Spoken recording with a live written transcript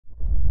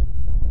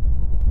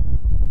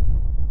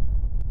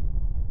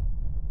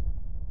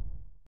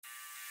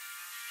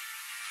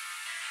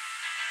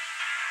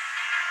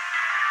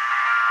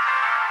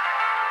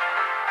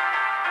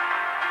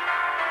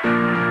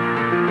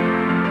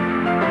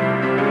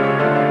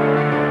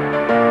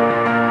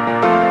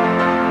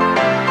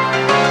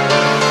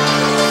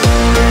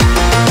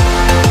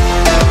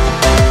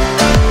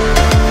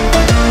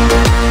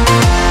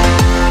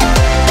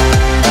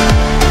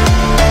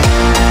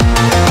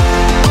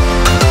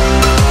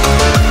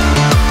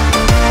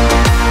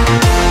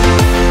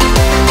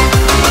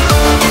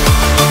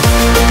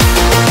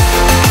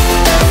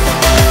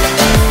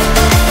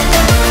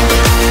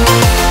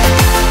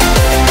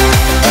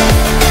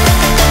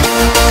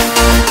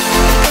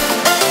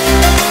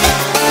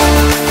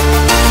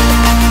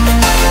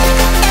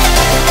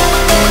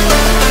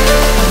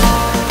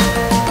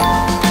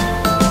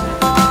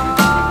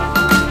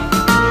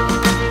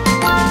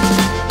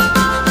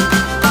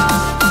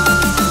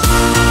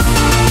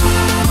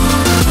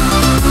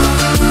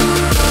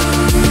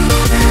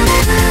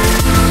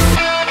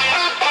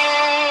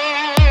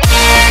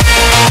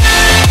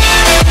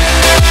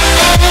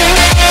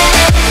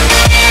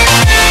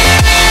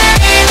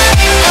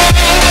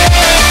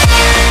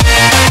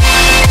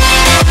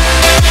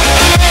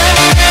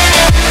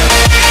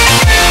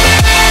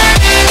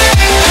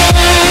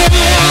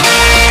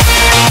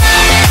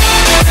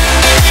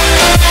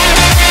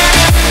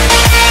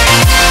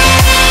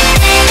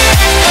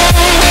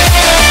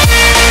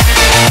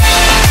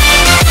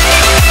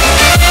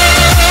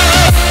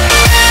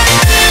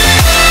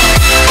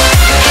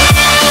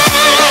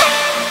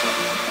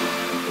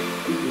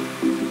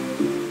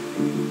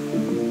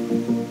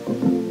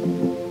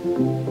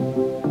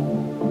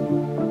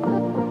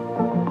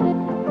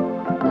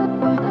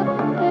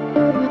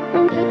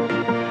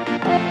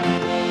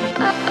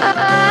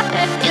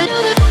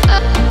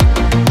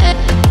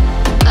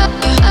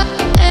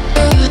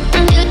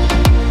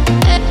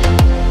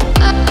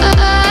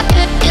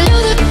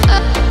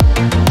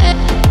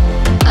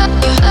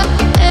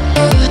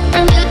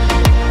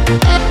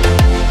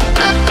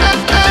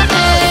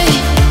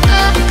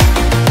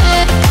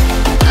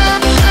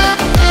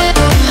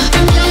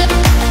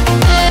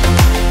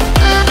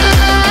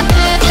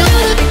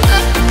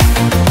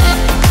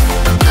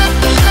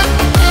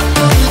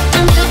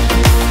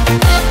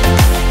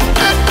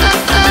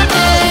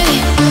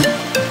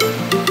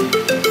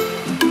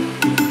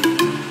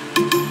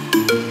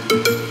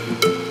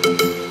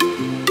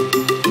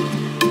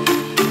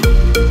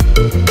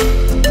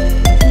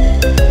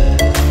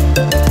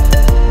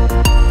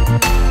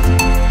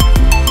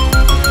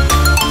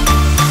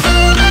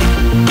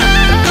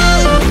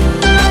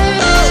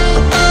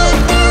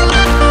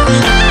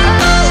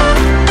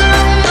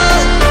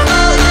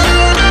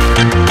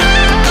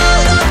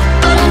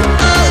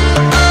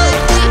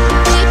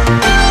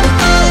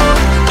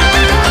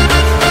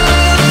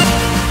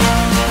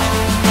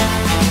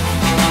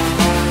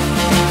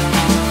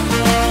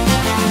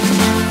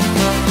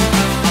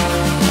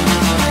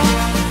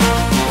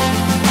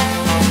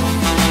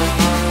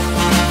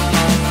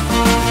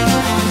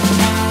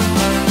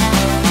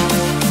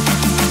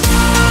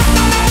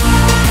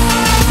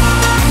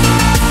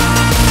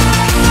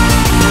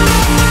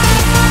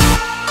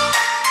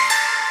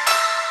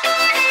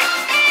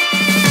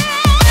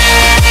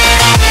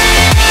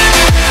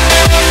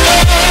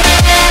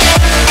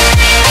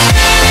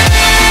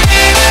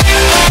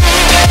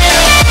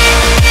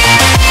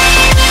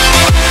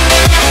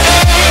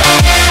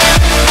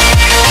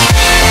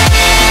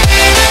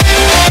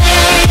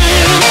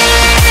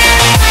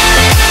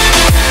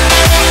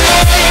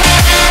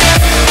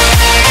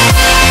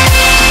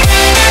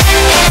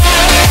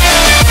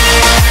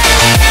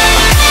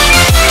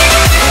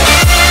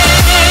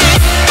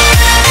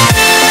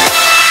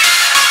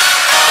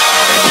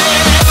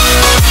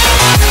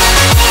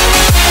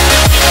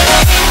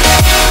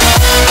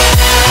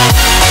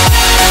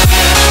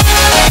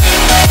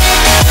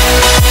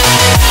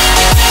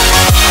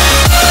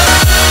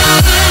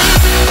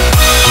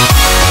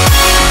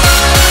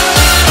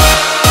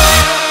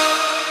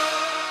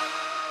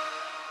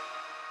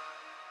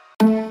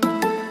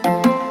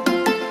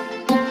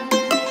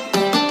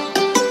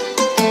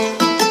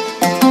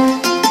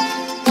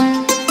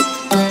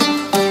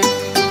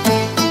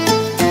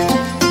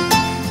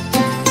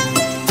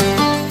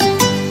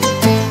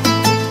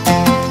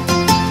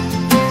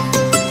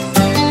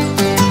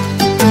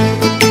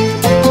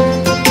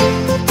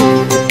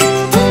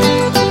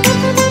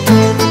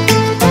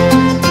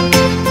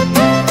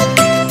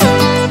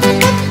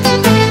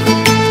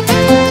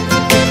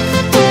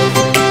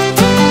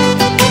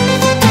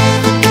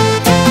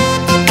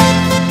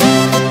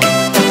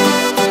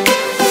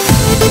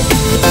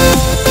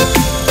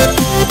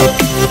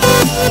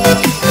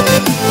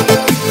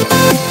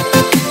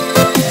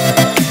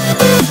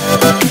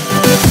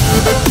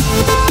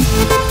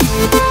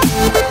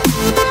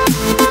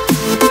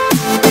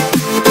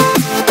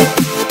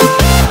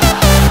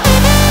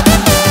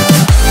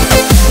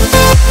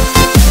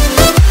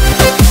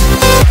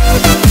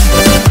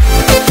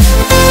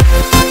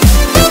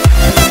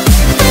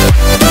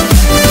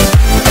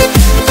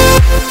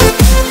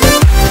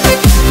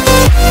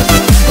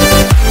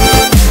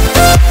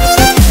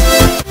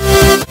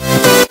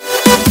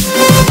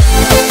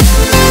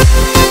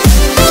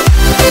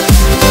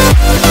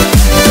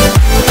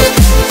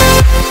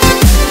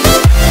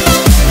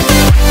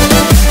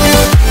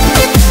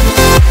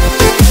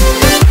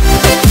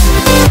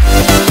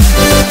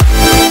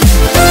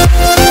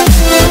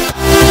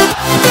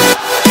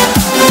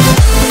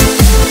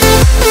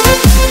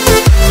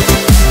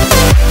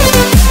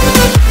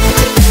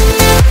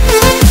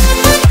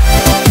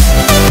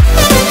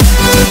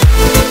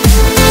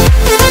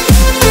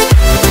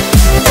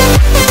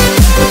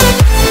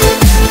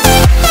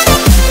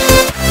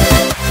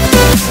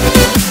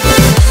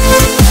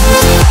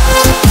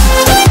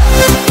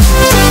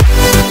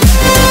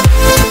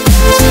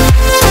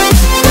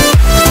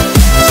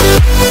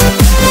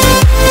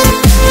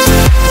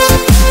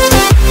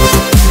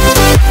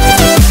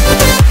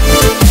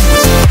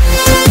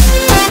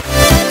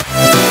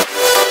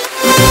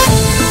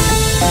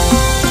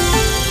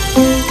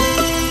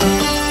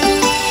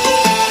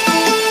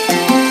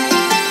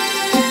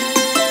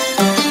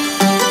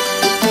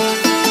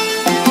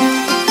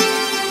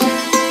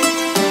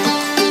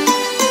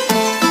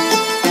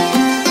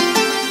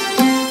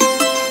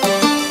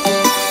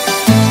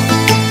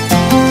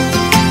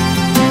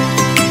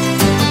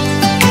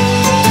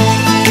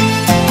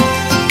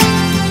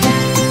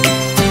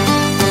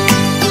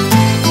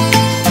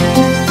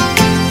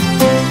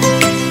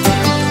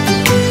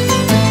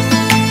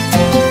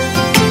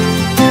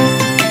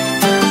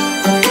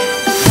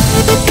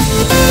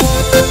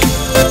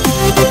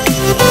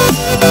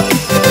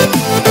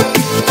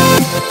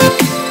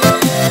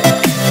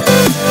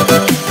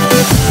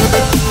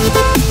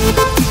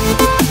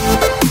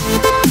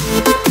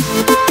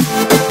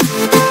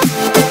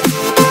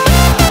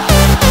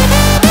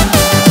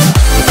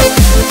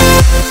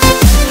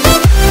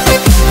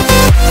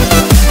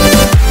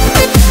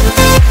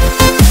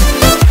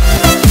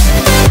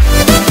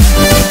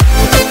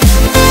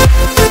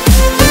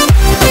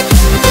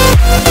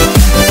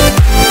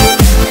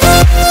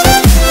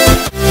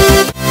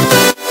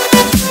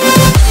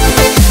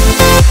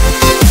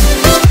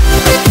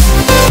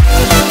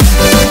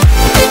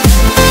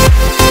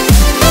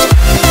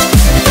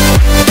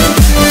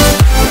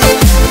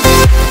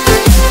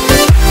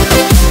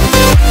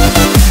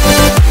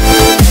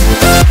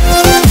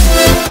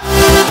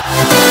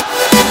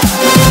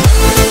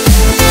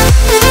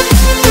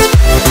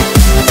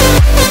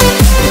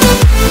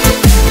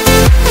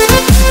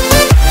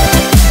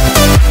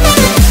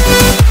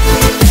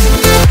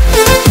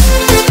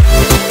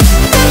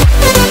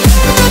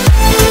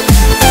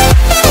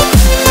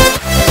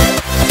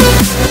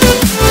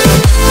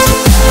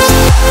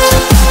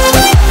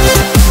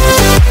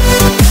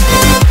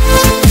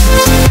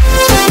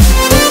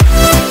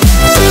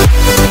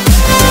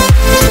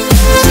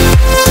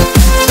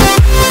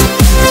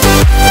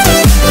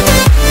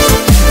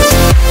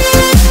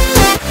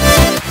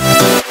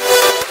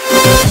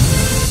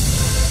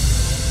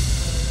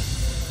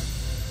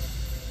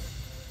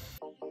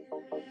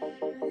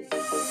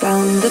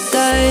From the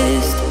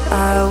dust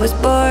I was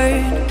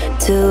born,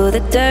 to the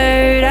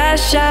dirt I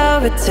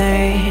shall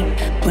return.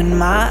 When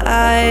my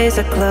eyes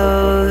are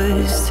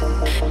closed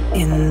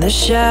in the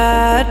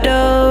shadows,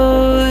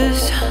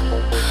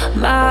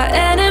 my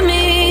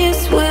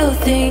enemies will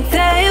think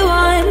they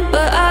won,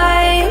 but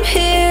I am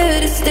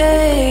here to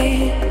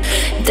stay.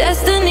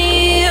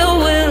 Destiny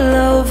will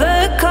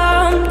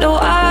overcome, no,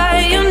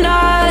 I am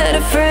not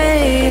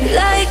afraid.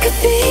 Like a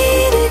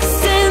phoenix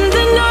in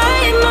the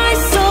night, my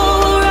soul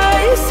will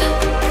rise.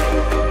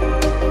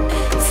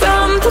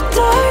 From the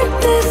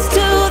darkness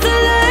to the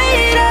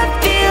light, I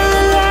feel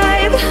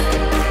alive.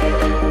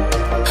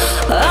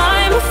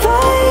 I'm a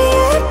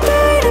fire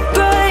burning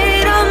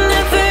bright, I'll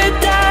never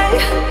die.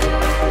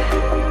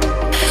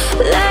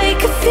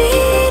 Like a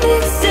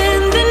phoenix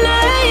in the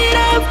night,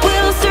 I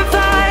will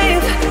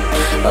survive.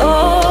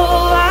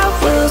 Oh, I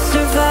will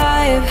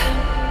survive.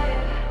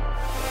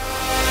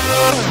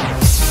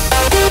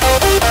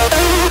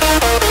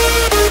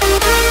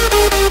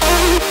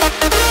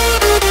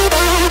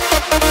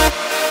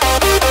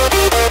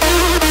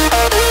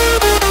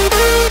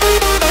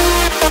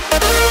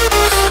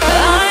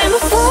 I'm a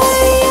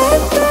fire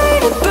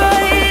burning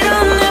bright,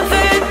 I'll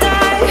never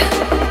die.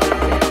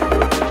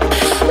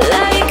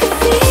 Like a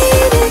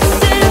phoenix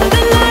in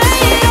the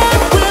night, I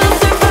will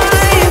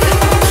survive.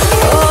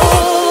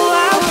 Oh,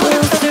 I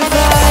will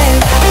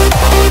survive.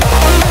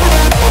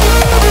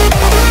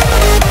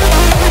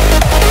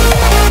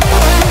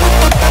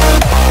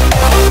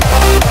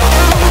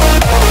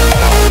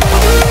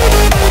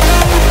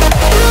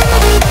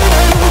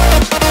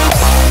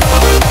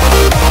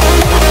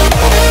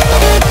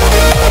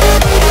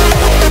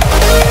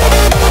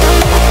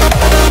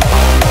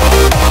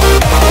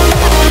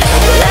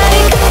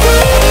 Like a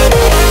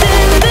phoenix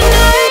in the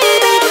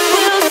night, I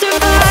will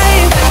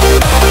survive.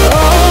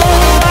 Oh,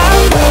 I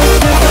will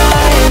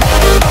survive.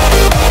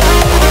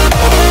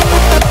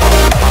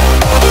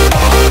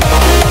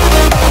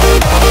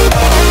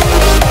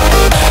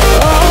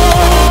 Oh,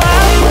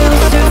 I will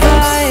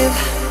survive.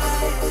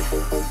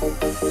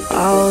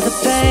 All the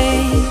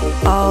pain,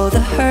 all the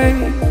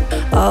hurt,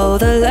 all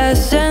the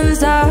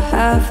lessons I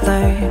have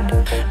learned,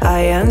 I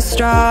am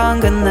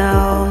stronger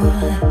now.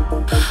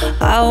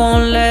 I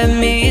won't let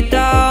me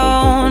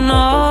down.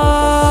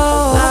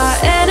 Oh, my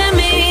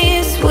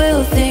enemies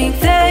will think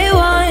they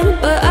won,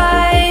 but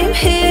I am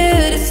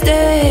here to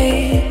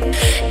stay.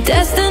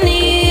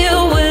 Destiny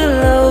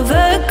will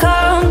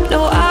overcome,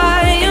 no,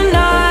 I am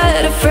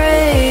not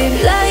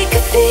afraid. Like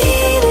a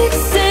phoenix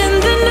in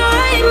the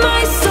night,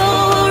 my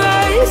soul will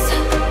rise.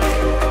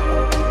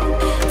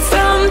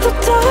 From the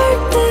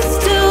darkness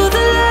to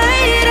the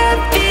light, I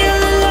feel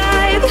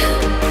alive.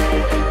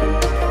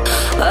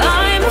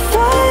 I'm a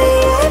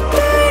fire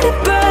burning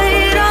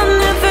bright,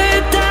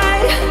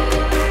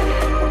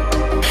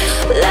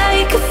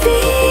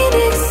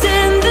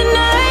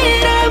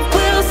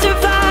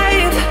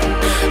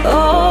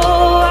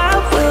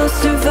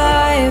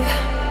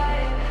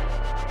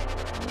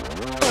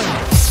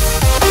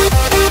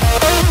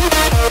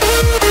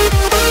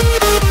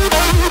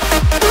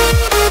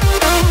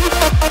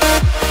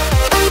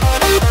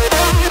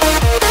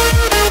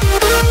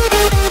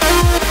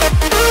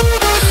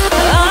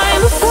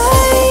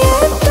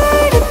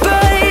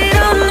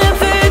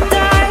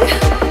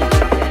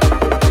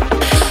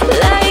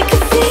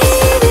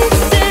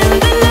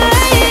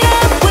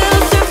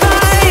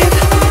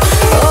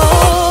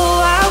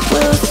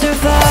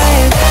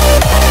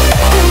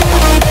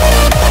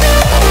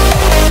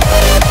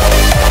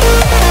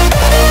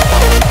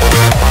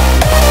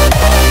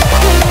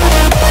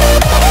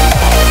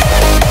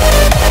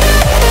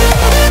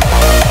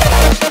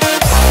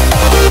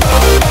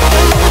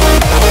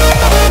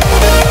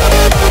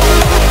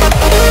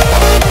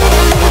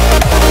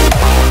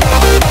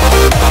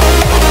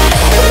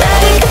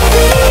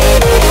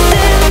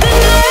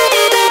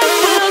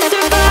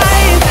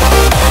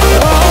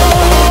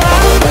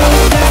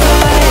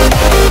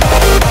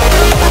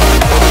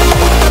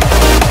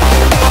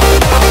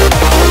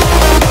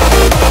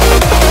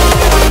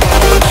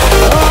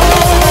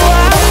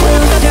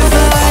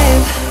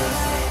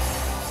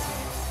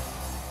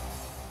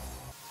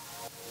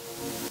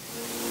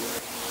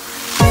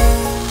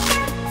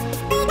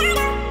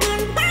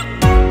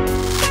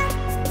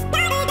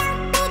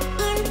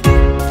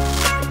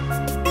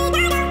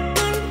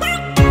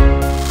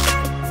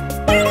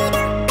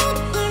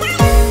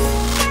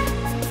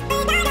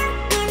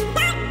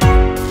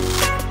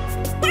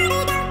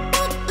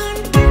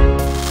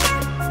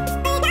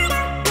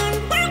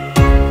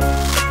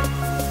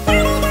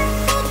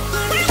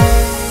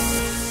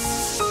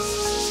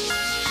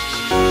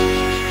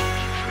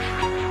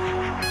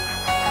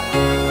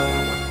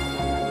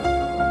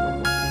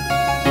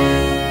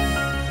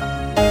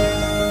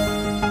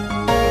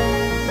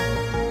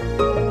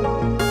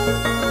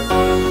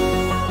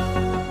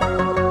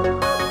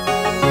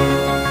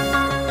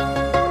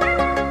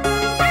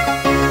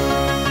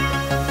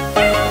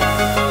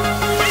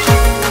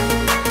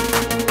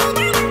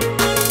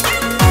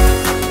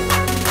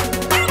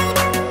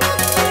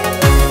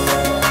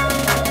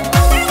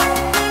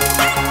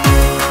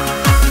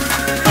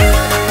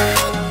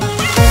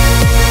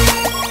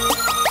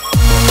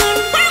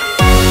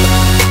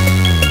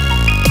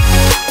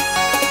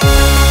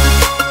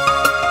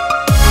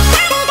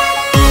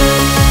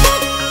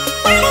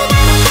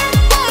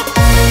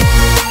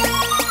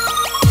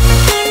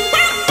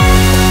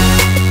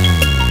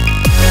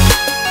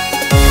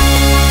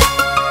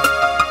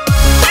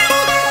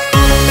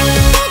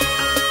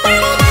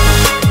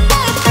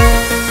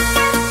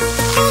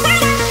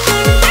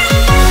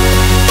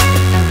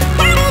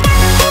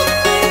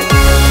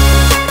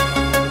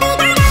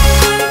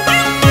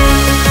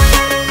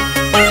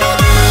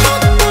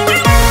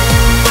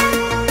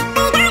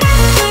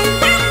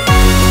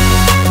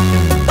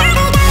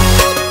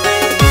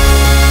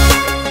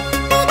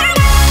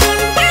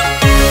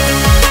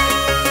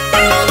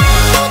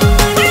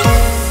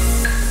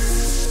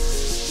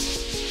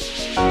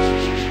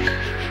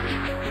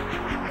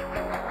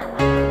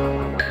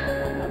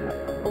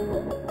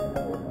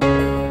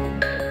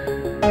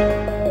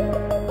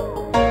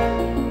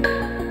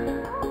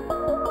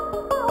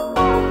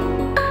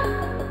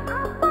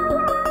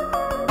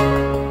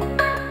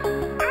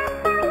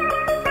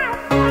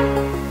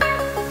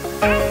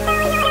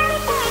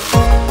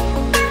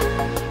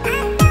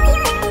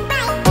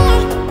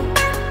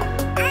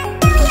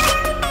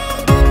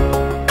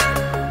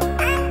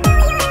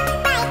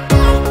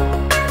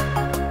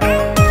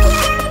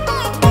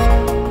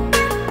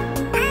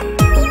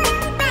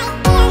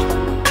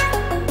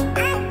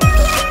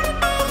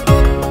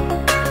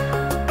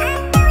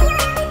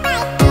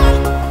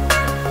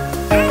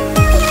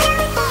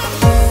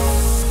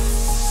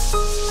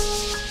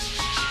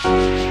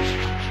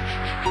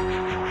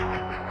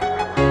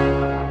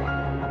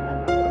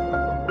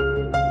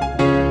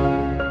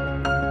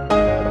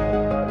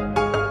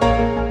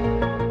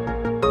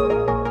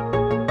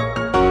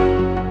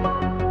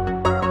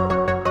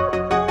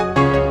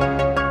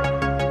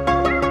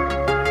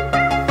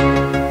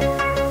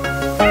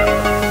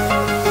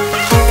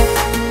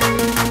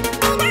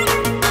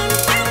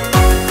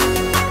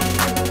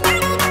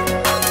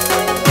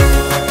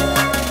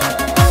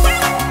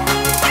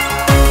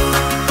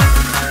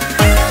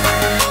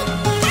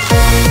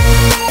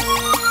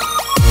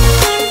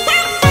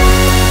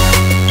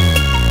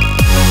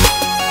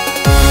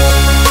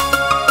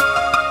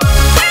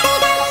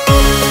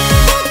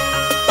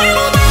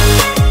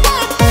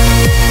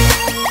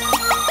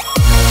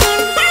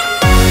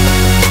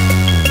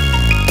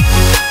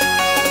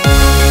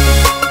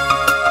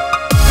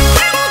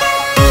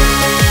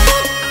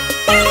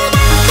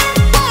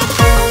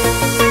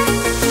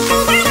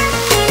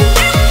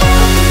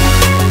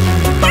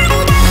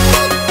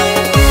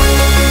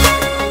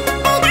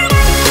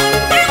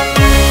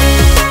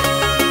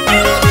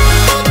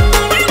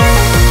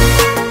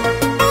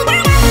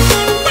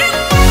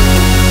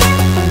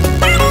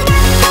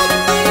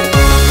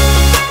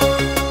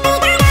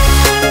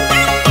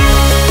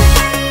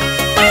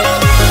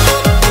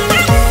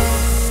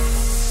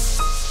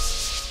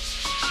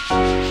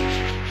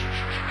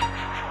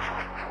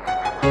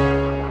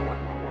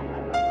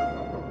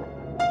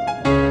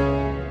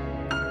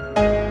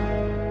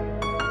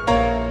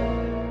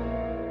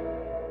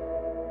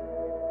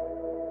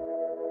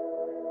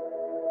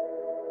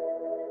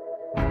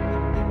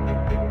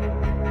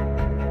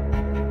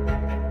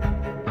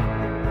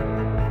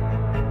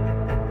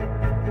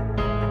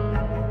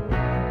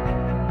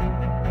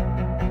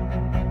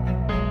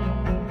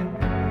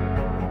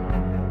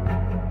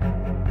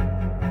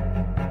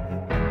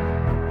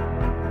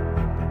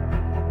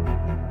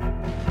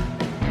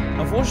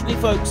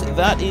 unfortunately, folks,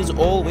 that is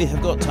all we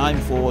have got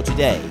time for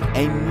today.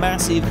 A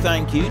massive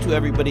thank you to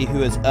everybody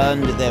who has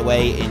earned their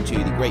way into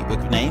the Great Book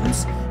of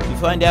Names. To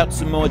find out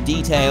some more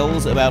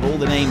details about all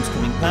the names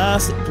coming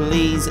past,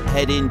 please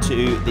head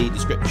into the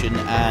description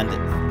and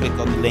click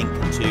on the link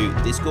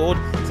to Discord.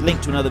 It's a link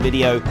to another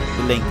video.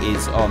 The link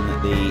is on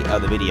the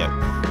other video.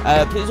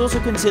 Please also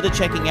consider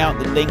checking out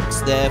the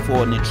links there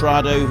for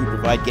Nitrado, who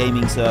provide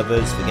gaming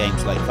servers for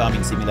games like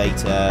Farming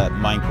Simulator,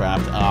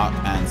 Minecraft, Ark,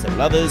 and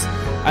several others.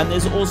 And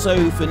there's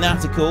also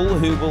Fanatical,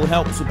 who will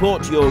help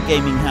support your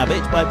gaming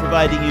habit by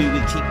providing you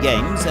with cheap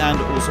games and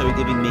also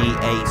giving me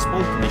a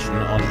small commission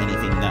on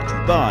anything that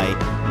you buy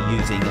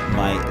using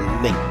my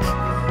link.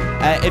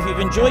 If you've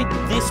enjoyed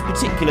this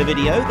particular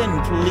video,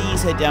 then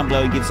please head down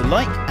below and give us a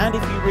like. And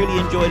if you really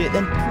enjoyed it,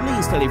 then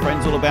please tell your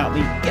friends all about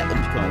me. Get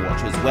them to come and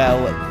watch as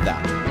well.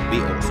 That would be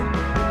awesome.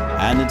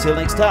 And until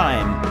next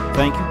time,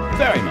 thank you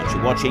very much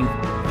for watching.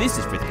 This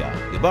is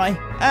Frithgar. Goodbye,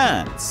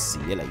 and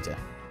see you later.